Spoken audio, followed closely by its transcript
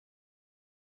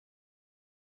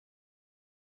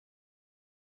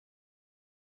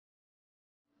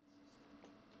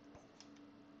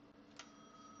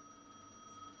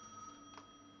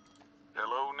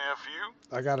Hello, nephew.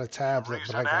 I got a tablet,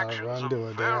 but I Recent gotta actions run are to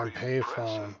a damn very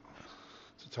payphone impressive.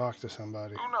 to talk to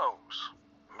somebody. Who knows?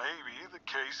 Maybe the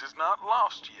case is not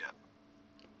lost yet.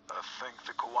 I think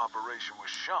the cooperation with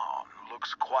Sean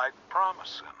looks quite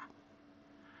promising.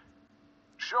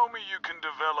 Show me you can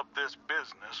develop this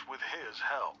business with his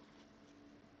help.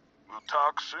 We'll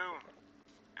talk soon.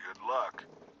 Good luck.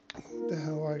 What the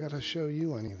hell I gotta show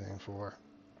you anything for?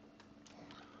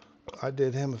 I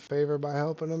did him a favor by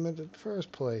helping him in the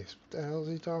first place. What the hell is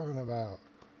he talking about?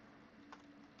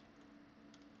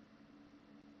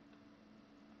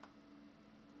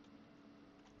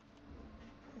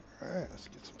 Alright, let's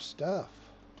get some stuff.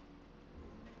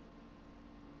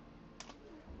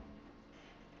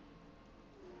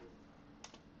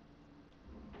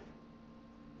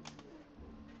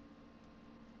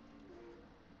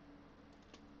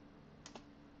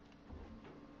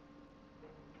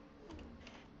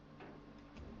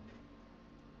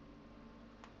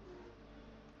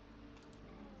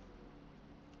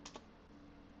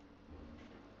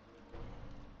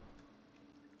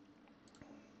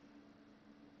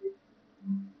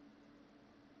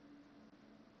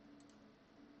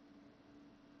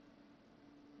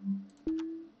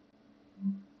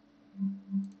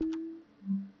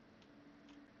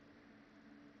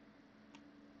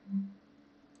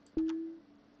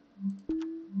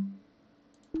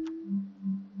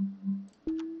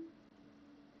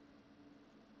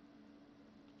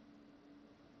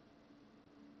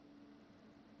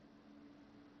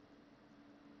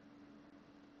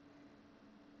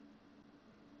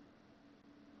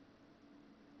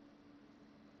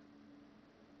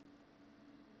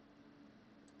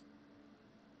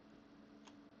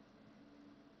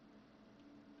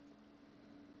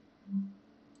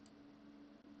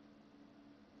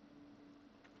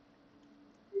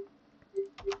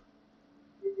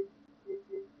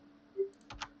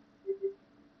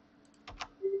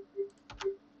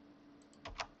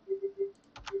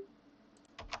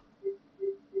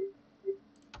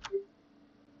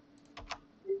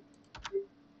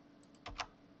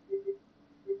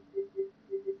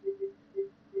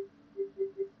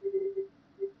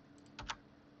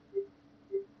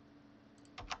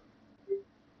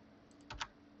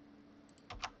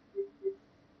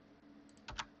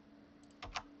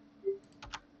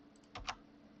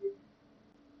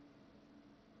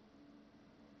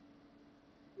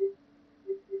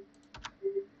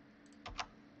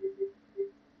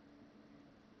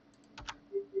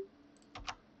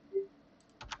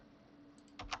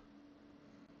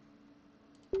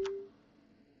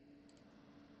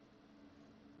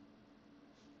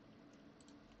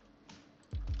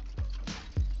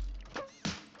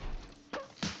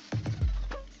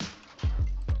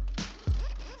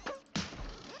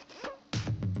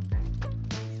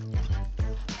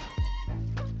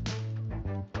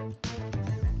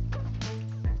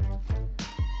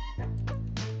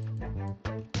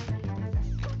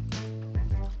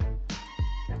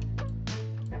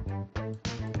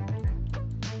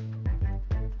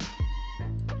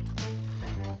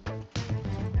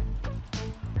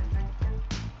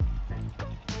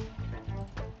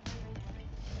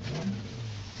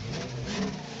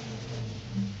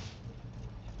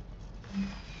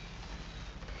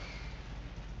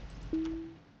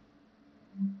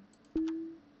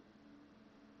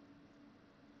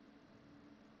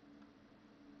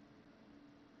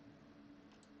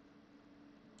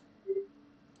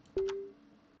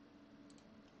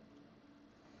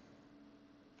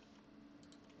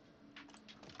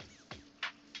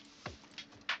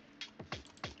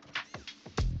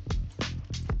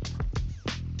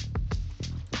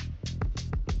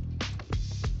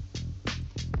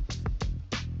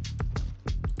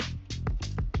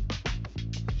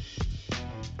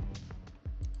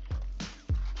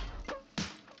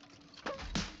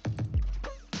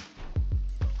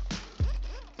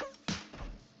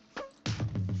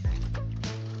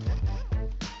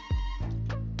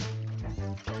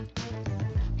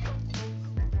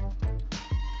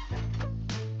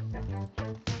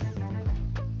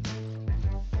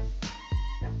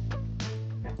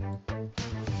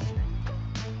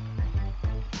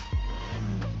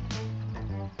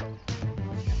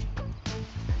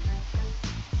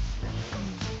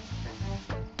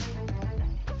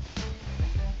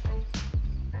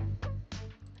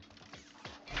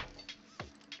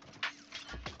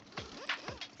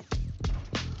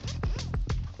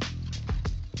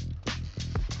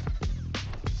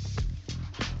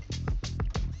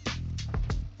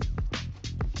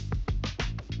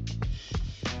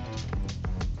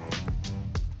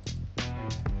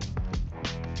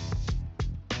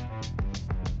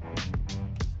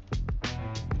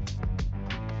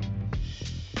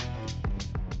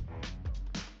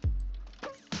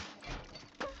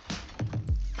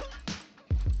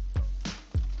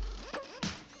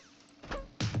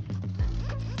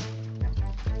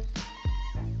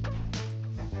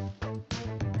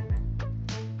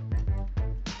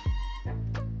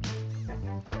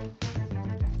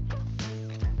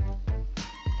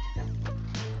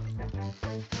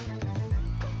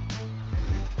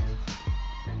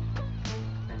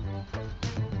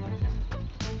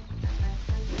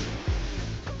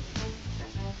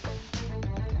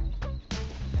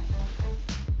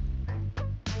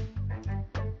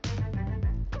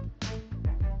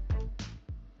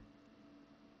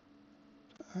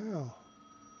 How?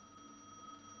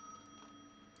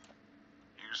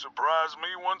 You surprise me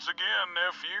once again,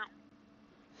 nephew.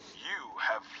 You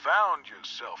have found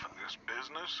yourself in this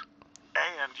business,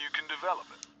 and you can develop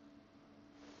it.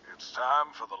 It's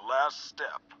time for the last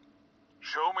step.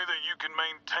 Show me that you can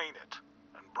maintain it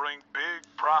and bring big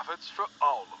profits for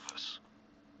all of us.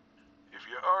 If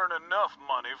you earn enough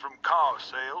money from car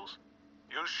sales,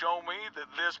 you'll show me that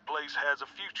this place has a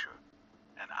future,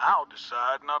 and I'll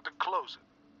decide not to close it.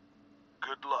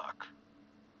 Good luck.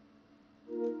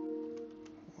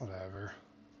 Whatever.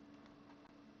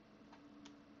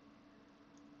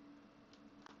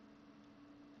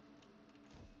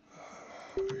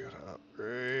 We gotta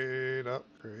upgrade,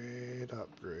 upgrade,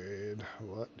 upgrade.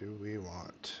 What do we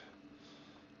want?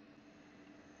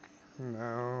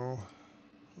 No.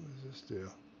 What does this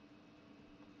do?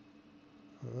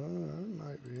 It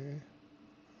might be.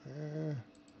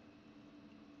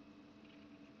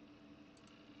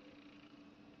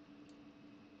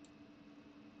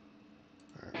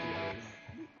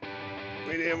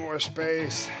 We need more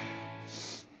space.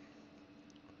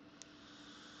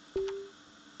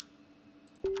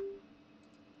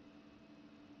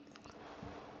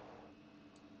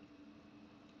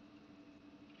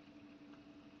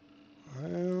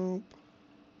 Help.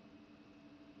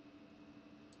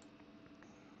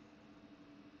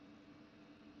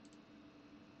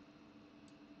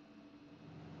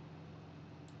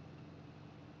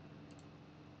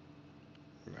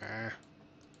 Nah.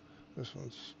 This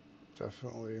one's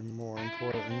definitely more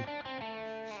important.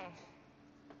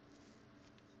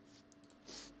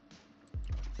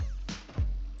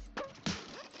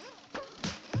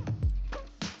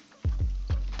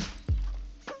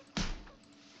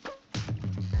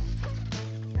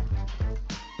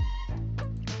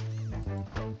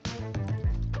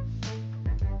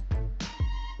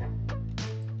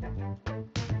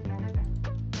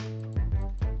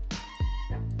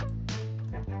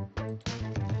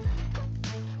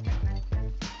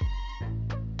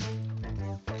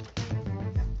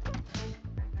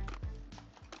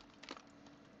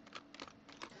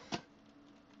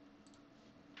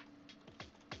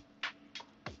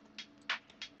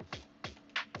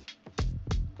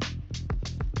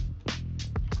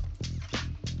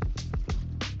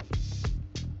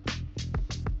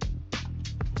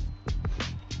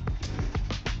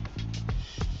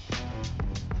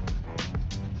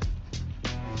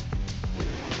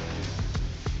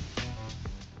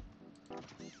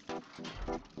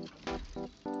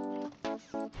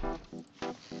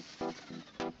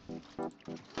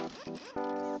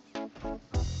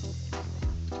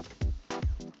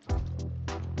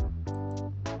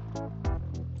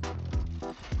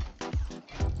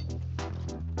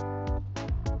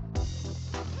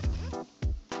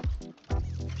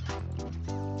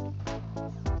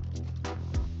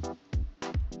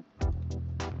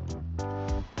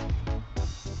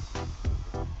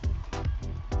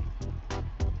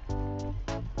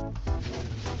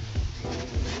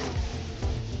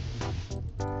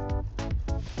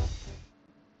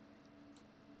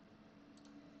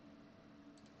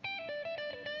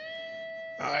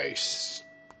 Nice.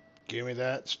 Give me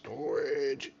that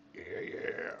storage.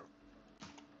 Yeah.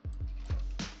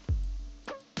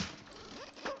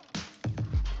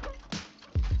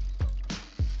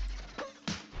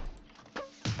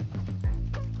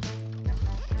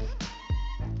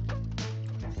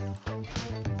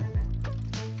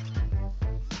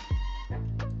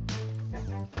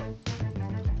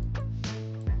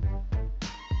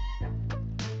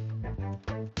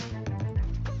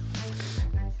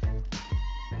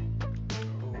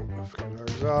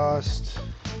 Exhaust.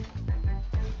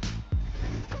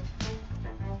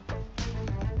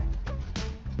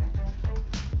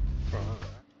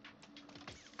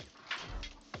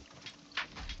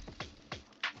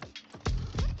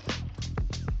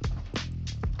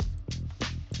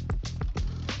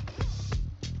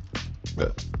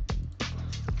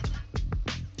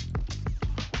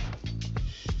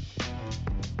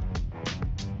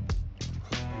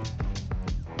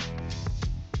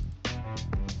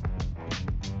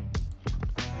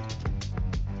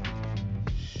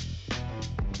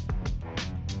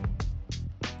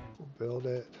 Build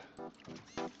it.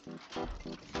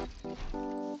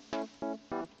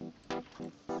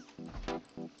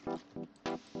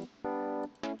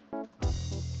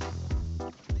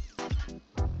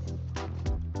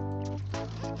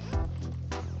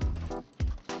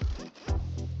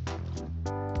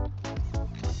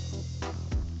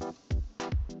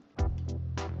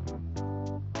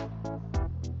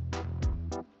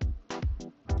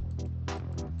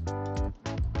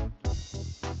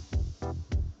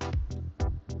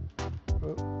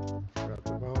 Got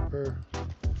the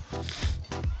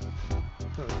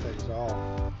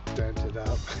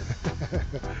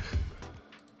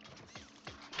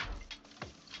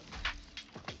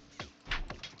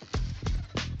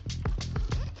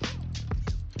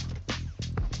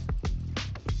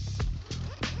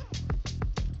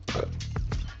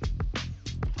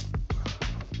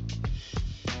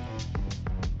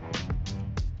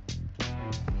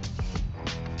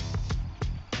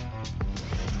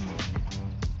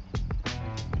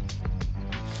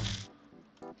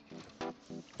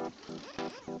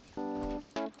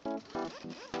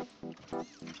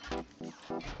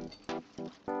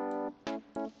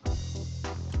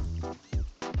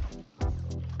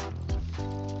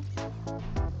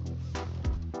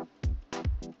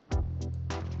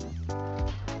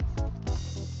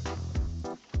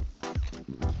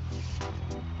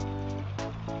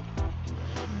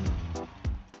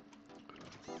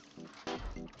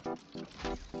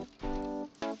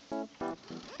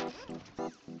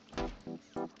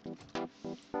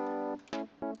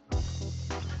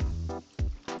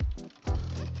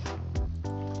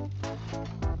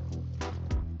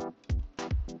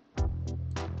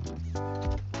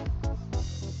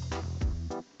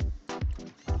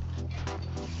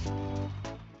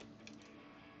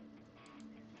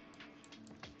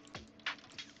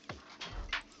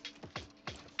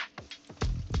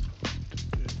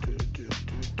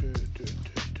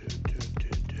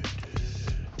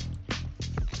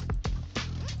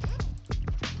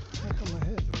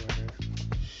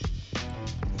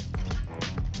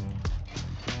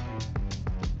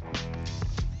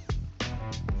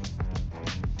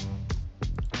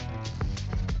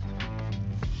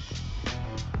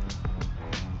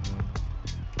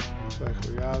like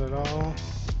we got it all.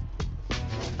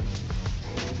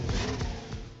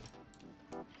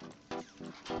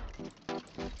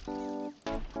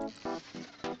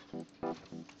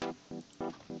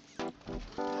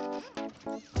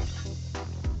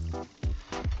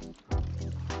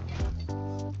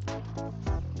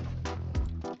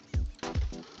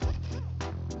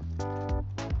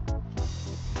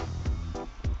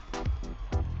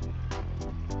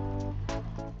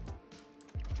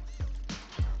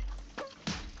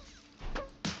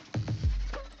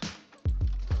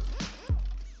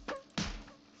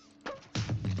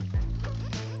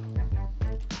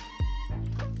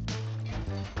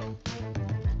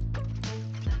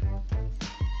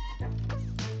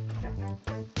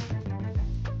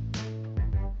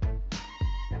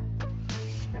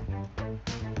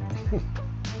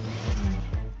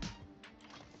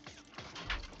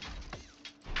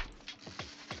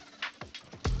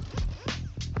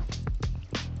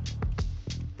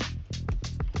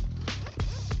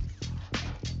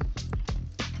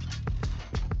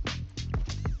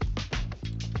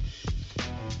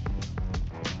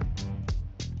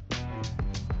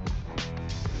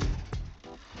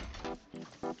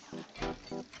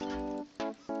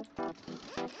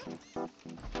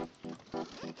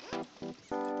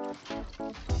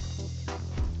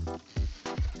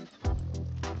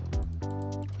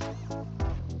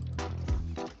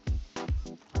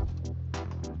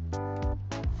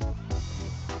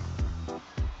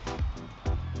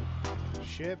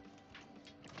 Ship.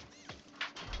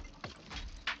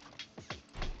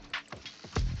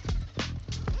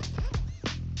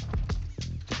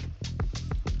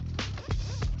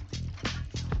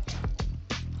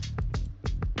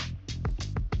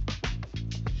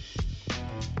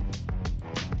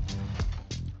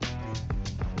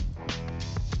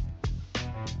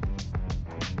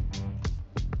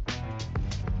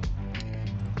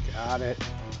 Got it.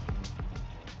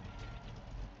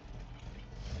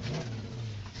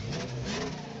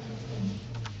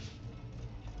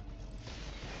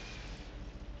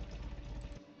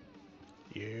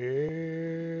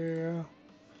 Yeah.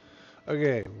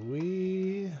 Okay, we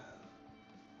need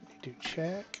to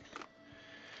check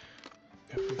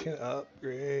if we can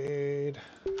upgrade.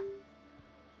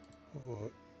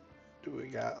 What do we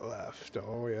got left?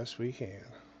 Oh, yes, we can.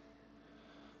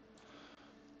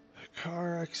 The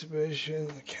car exhibition,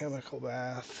 the chemical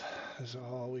bath is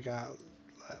all we got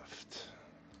left.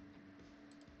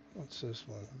 What's this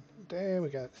one? Damn, we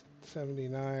got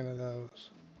 79 of those.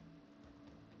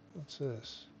 What's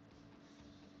this?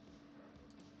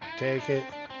 Take it.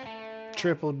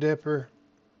 Triple dipper.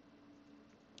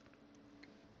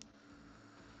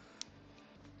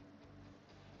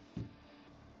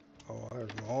 Oh, there's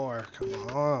more. Come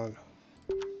on.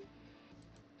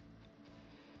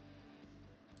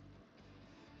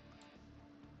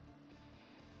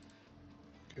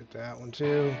 Get that one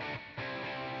too.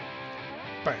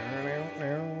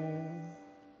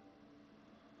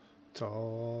 It's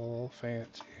all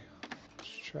fancy. Let's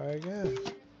try again.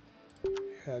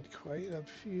 Had quite a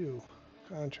few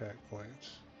contract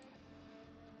points.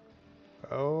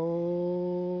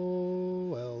 Oh,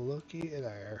 well, looky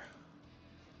there.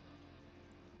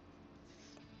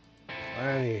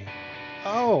 Plenty.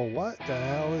 Oh, what the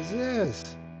hell is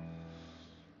this?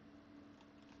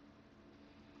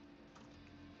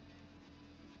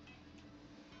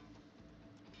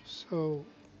 So,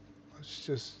 it's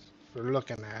just for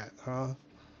looking at, huh?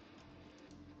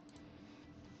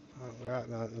 I don't got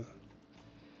nothing.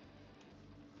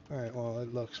 Alright, well,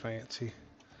 it looks fancy.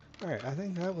 Alright, I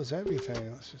think that was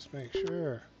everything. Let's just make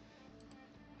sure.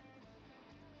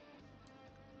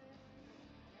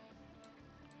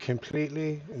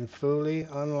 Completely and fully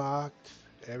unlocked.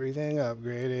 Everything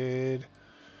upgraded.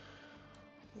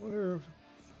 Wonder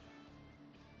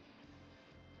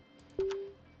if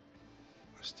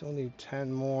I still need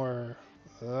 10 more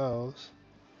of those.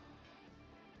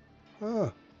 Huh.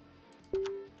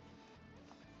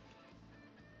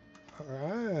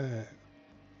 Alright.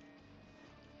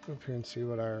 Go up here and see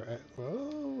what our...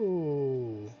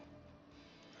 Whoa!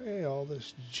 Hey, all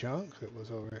this junk that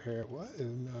was over here. What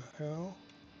in the hell?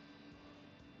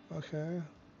 Okay.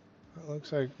 That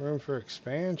looks like room for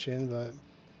expansion, but...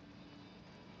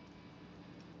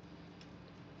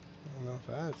 I don't know if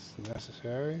that's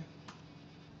necessary.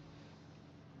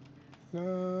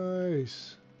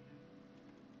 Nice!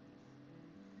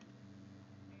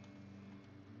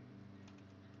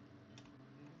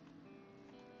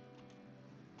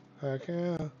 Heck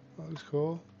yeah, that looks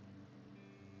cool.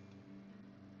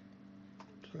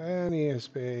 Plenty of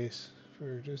space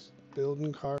for just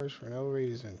building cars for no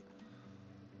reason.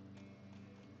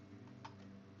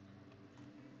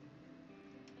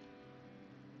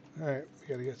 Alright, we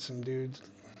gotta get some dudes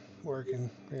working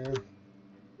here.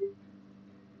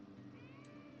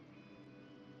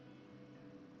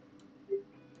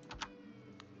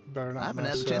 Better I not haven't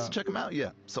had mess the chance up. to check them out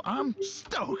yet, so I'm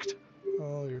stoked.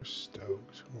 Oh, you're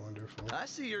stoked. Wonderful. I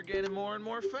see you're gaining more and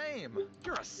more fame.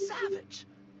 You're a savage.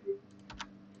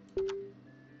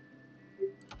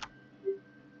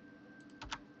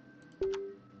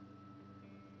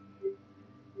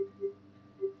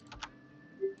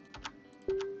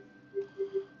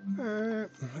 Alright,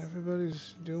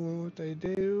 everybody's doing what they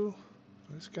do.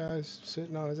 This guy's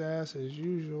sitting on his ass as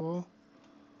usual.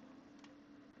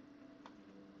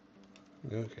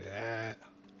 Look at that.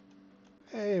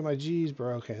 Hey, my G's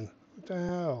broken. What the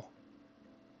hell?